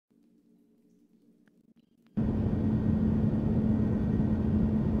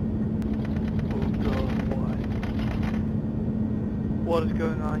What is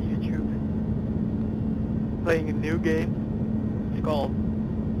going on YouTube? Playing a new game. It's called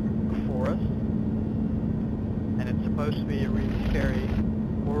Forest. And it's supposed to be a really scary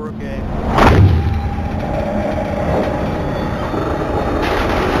horror game.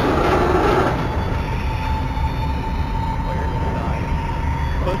 Oh, you're gonna die.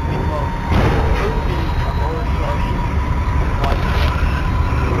 It's supposed to be a horror slash life.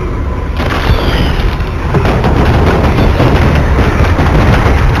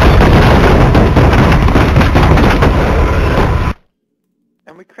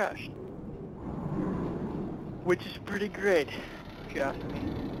 And we crashed. Which is pretty great, if you ask me.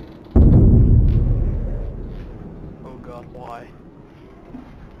 Oh god, why?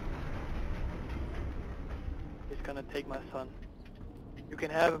 He's gonna take my son. You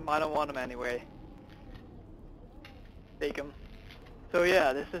can have him, I don't want him anyway. Take him. So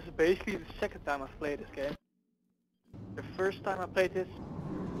yeah, this is basically the second time I've played this game. The first time I played this,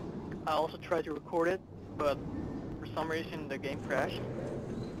 I also tried to record it, but for some reason the game crashed.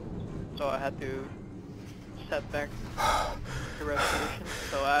 So I had to set back the resolution,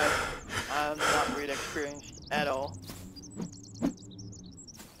 so I'm not really experienced at all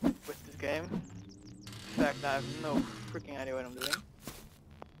with this game. In fact, I have no freaking idea what I'm doing.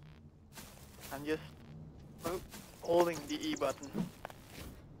 I'm just holding the E button.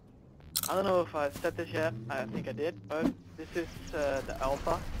 I don't know if I set this yet, I think I did, but this is the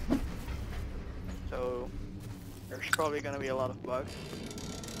alpha. So there's probably gonna be a lot of bugs.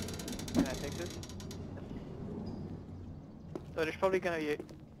 Can I take this? So there's probably gonna be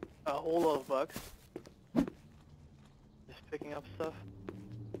a whole lot of bugs. Just picking up stuff.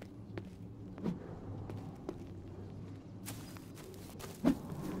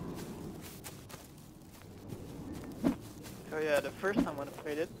 So yeah, the first time when I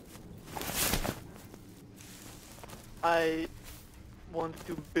played it, I wanted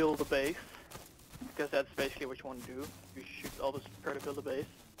to build a base, because that's basically what you want to do. You should always try to build a base.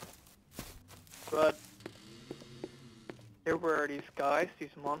 But there were these guys,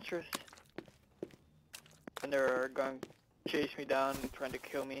 these monsters, and they're going to chase me down and trying to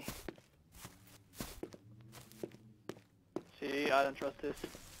kill me. See, I don't trust this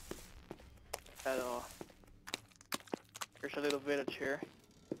at all. There's a little village here.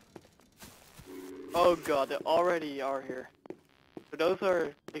 Oh god, they already are here. So those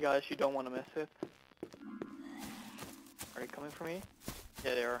are the guys you don't want to mess with. Are they coming for me?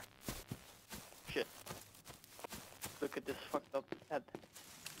 Yeah, they are. Shit. Look at this fucked up head.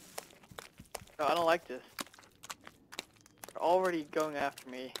 No, I don't like this. They're already going after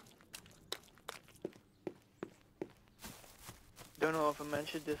me. Don't know if I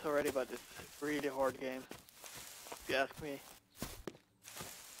mentioned this already, but it's a really hard game, if you ask me.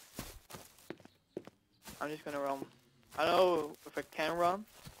 I'm just gonna run. I don't know if I can run.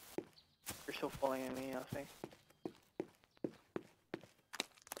 You're still falling at me, I think.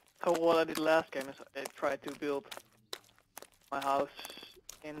 So what I did last game is I tried to build my house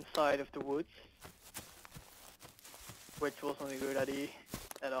inside of the woods, which wasn't a good idea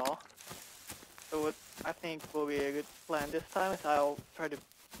at all. So what I think will be a good plan this time is I'll try to... The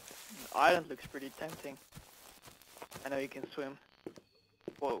island looks pretty tempting. I know you can swim.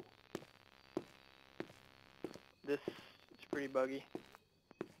 Whoa. This is pretty buggy.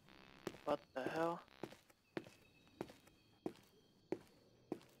 What the hell?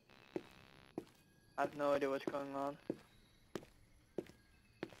 I have no idea what's going on.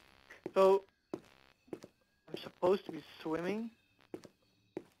 So, I'm supposed to be swimming.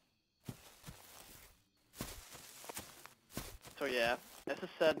 So yeah, as I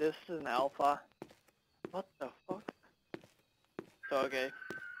said, this is an alpha. What the fuck? So okay.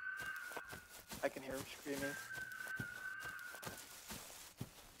 I can hear him screaming.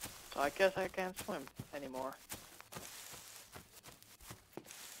 So I guess I can't swim anymore.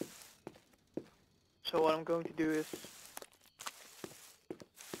 So what I'm going to do is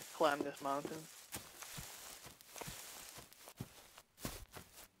climb this mountain.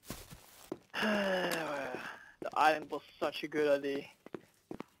 The island was such a good idea.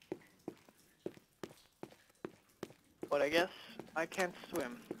 But I guess I can't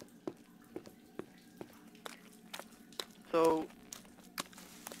swim. So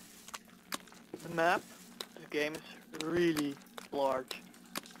the map, this game is really large.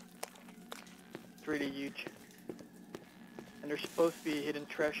 It's really huge. And there's supposed to be hidden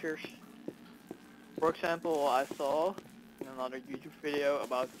treasures. For example, I saw in another YouTube video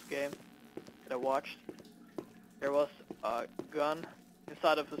about this game that I watched, there was a gun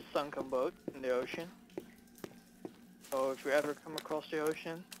inside of a sunken boat in the ocean. So if you ever come across the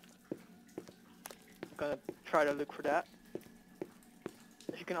ocean, I'm gonna try to look for that.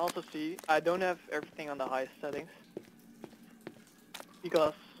 can also see I don't have everything on the highest settings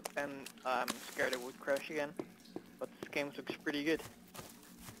because I'm scared it would crash again. But this game looks pretty good.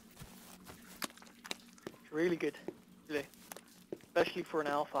 It's really good, really. Especially for an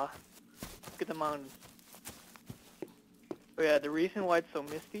alpha. Look at the mountain. Oh yeah, the reason why it's so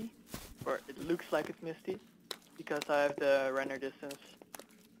misty, or it looks like it's misty, because I have the render distance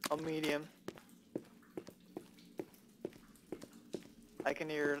on medium. I can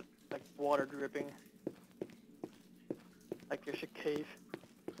hear like water dripping, like there's a cave.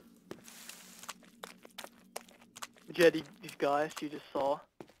 But yeah, these guys you just saw,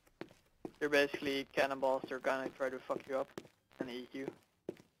 they're basically cannonballs. They're gonna try to fuck you up and eat you.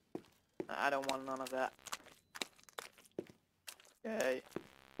 I don't want none of that. Yay.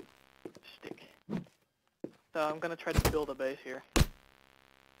 Stick. So I'm gonna try to build a base here.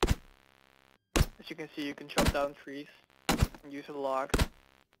 As you can see, you can chop down trees and use a log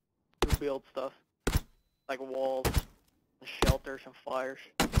to build stuff, like walls, and shelters, and fires.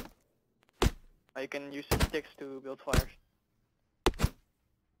 You can use the sticks to build fires.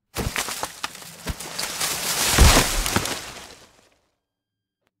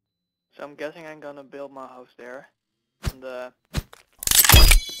 So I'm guessing I'm gonna build my house there, on the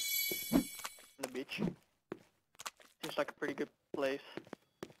beach. Seems like a pretty good place.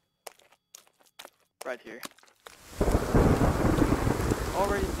 Right here.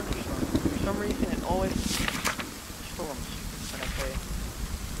 Already thunderstorm. For some reason it always storms when I play.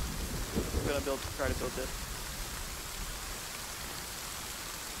 I'm gonna try to build this.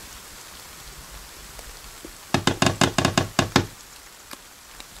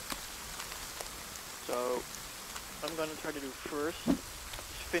 So, what I'm gonna try to do first is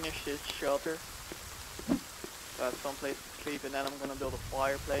finish this shelter. So I have some place to sleep, and then I'm gonna build a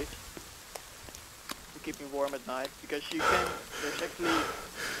fireplace to keep me warm at night, because there's actually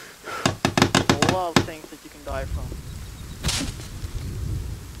a lot of things that you can die from.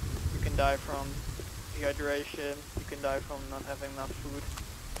 You can die from dehydration, you can die from not having enough food,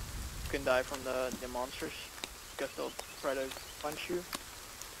 you can die from the monsters, because they'll try to punch you.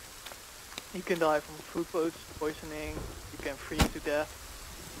 You can die from food poisoning, you can freeze to death,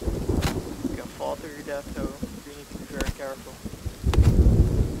 you can fall to your death, so you need to be very careful.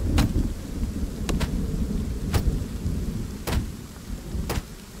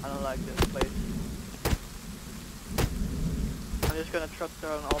 I don't like this place. I'm just gonna chop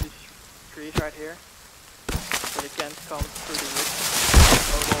down all these trees right here, so they can't come through the woods.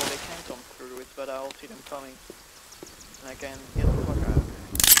 Oh well, they can come through the woods, but I'll see them coming, and I can get the fuck out.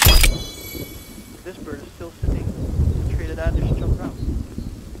 This bird is still sitting in the tree that I just chopped down.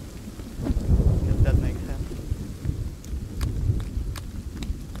 Guess that makes sense.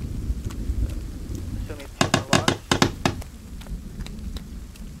 I still need 2 more logs.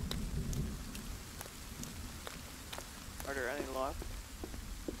 Are there any logs?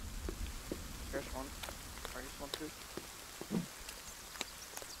 There's one. Or just one too.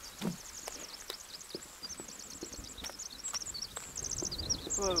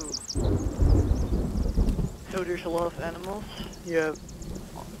 Whoa. So there's a lot of animals. You have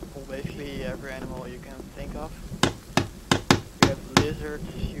well, basically every animal you can think of. You have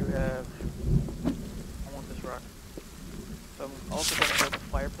lizards, you have... I want this rock. So I'm also going to build a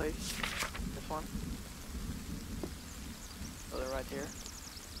fireplace. This one. So they're right here.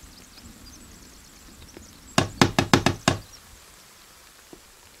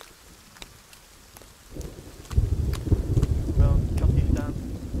 Well, chop these down.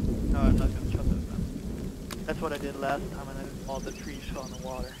 No, I'm not going to chop those down. That's what I did last time, and then all the trees fell in the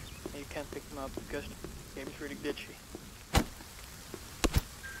water. And you can't pick them up because the game is really glitchy.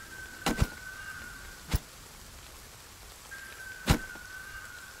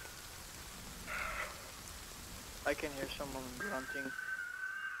 I can hear someone grunting,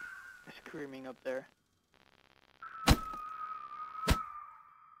 screaming up there.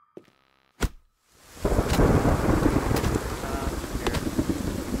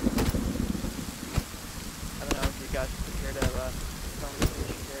 Guys could hear that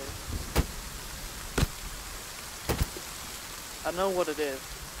conversation there. I know what it is.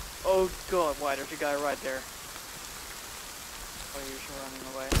 Oh god, why there's a guy right there. Oh, you're running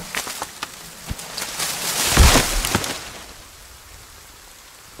away.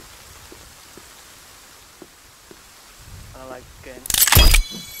 I like this game.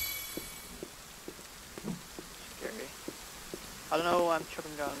 Scary. I don't know why I'm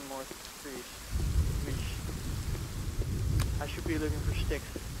chopping down more trees. I should be looking for sticks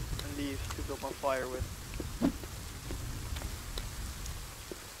and leaves to build my fire with.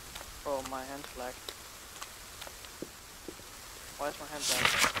 Oh, my hand's lag. Why is my hand down?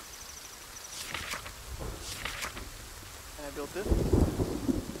 Can I build this?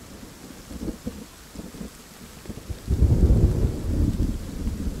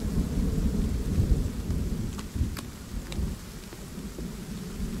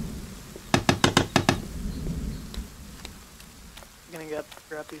 I'm gonna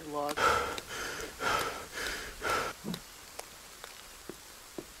grab these logs.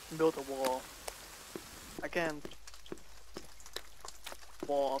 Build a wall. I can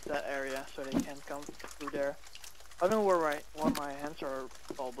wall off that area so they can't come through there. I don't know why my hands are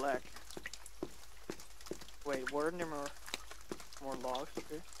all black. Wait, were there more logs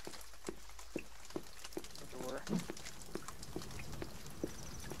here? There were.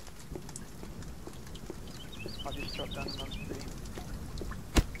 I'll just drop down another tree.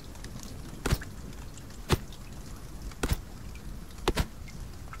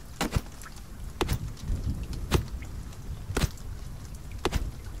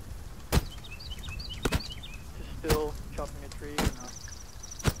 Still chopping a tree or not?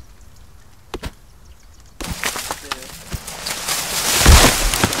 Yeah.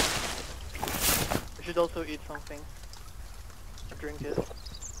 I should also eat something. Or drink it.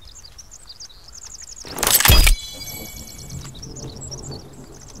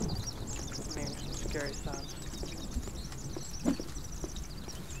 Making some scary sounds.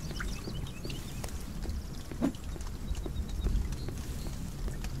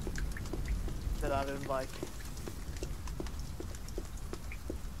 That I don't like.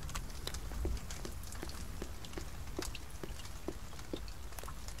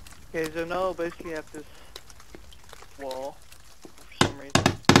 Okay, so now basically I have this wall for some reason.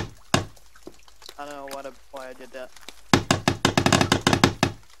 I don't know why I did that.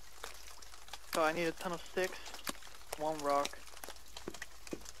 So I need a ton of sticks, one rock,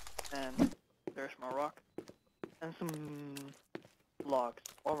 and there's my rock, and some logs,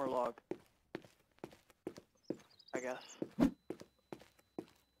 one more log, I guess.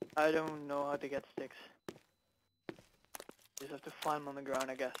 I don't know how to get sticks. Just have to find them on the ground,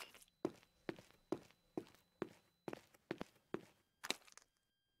 I guess.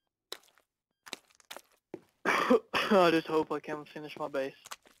 I just hope I can finish my base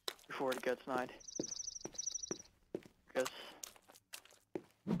before it gets night. Because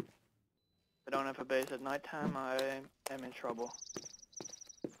if I don't have a base at nighttime, I am in trouble.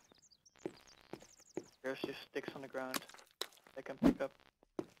 There's just sticks on the ground I can pick up.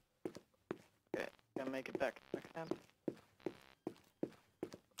 Okay, can make it back to my camp.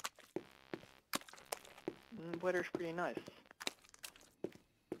 The weather's pretty nice.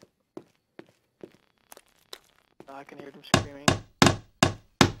 I can hear them screaming.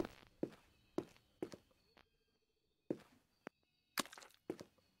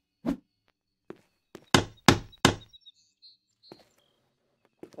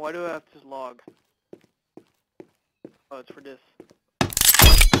 Why do I have this log? Oh, it's for this.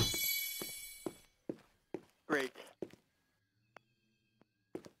 Great.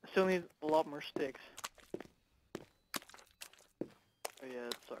 I still need a lot more sticks. Oh yeah,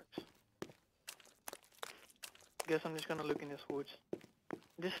 that sucks. Guess I'm just gonna look in this woods.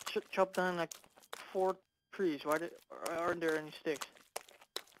 Just chop down like 4 trees. Why aren't there any sticks?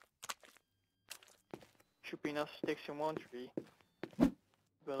 Should be enough sticks in one tree.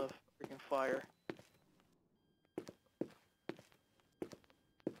 Build a freaking fire.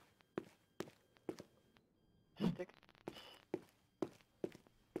 Stick.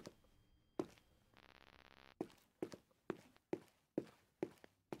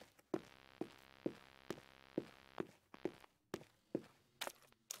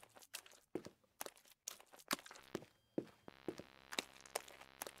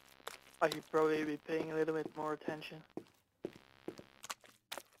 I should probably be paying a little bit more attention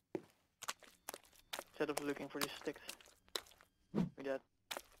instead of looking for these sticks. Like that.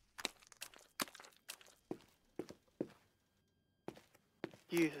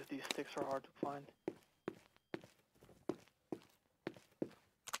 Jesus, these sticks are hard to find.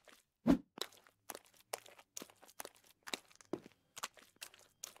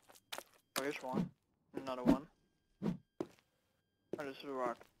 Oh, here's one. Another one. Oh, this is a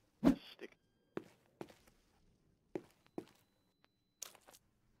rock. This is a stick.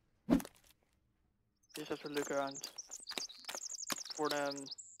 Just have to look around for them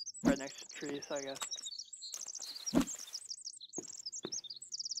right next to trees, I guess.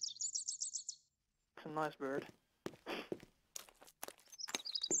 It's a nice bird.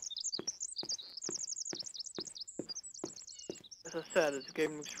 As I said, this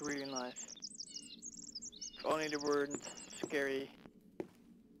game looks really nice. If only there weren't scary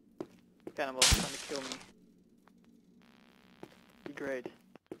cannibals trying to kill me. great.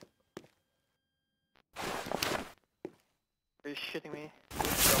 Are you shitting me?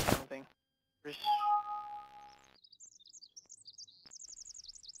 Just drop something. Just...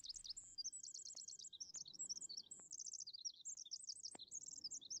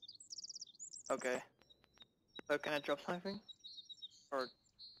 Okay. So can I drop something? Or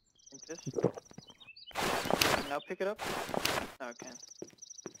think this? Now pick it up? No, I can't.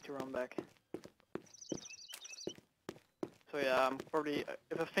 To run back. So yeah, I'm probably,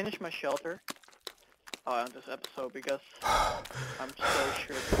 if I finish my shelter, I'll end this episode because I'm so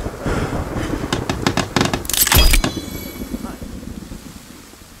sure this is nice.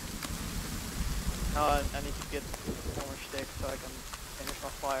 Now I need to get more sticks so I can finish my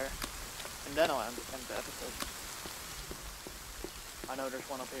fire. And then I'll end the episode. I know there's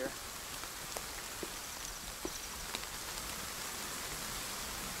one up here.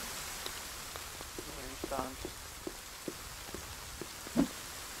 Hearing sounds.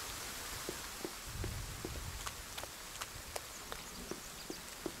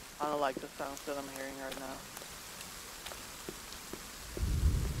 I don't like the sounds that I'm hearing right now.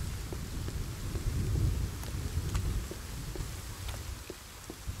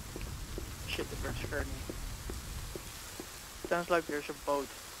 Shit, the bird scared me. Sounds like there's a boat.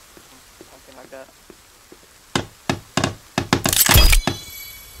 Something like that.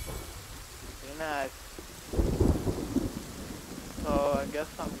 Pretty nice. So I guess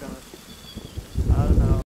I'm gonna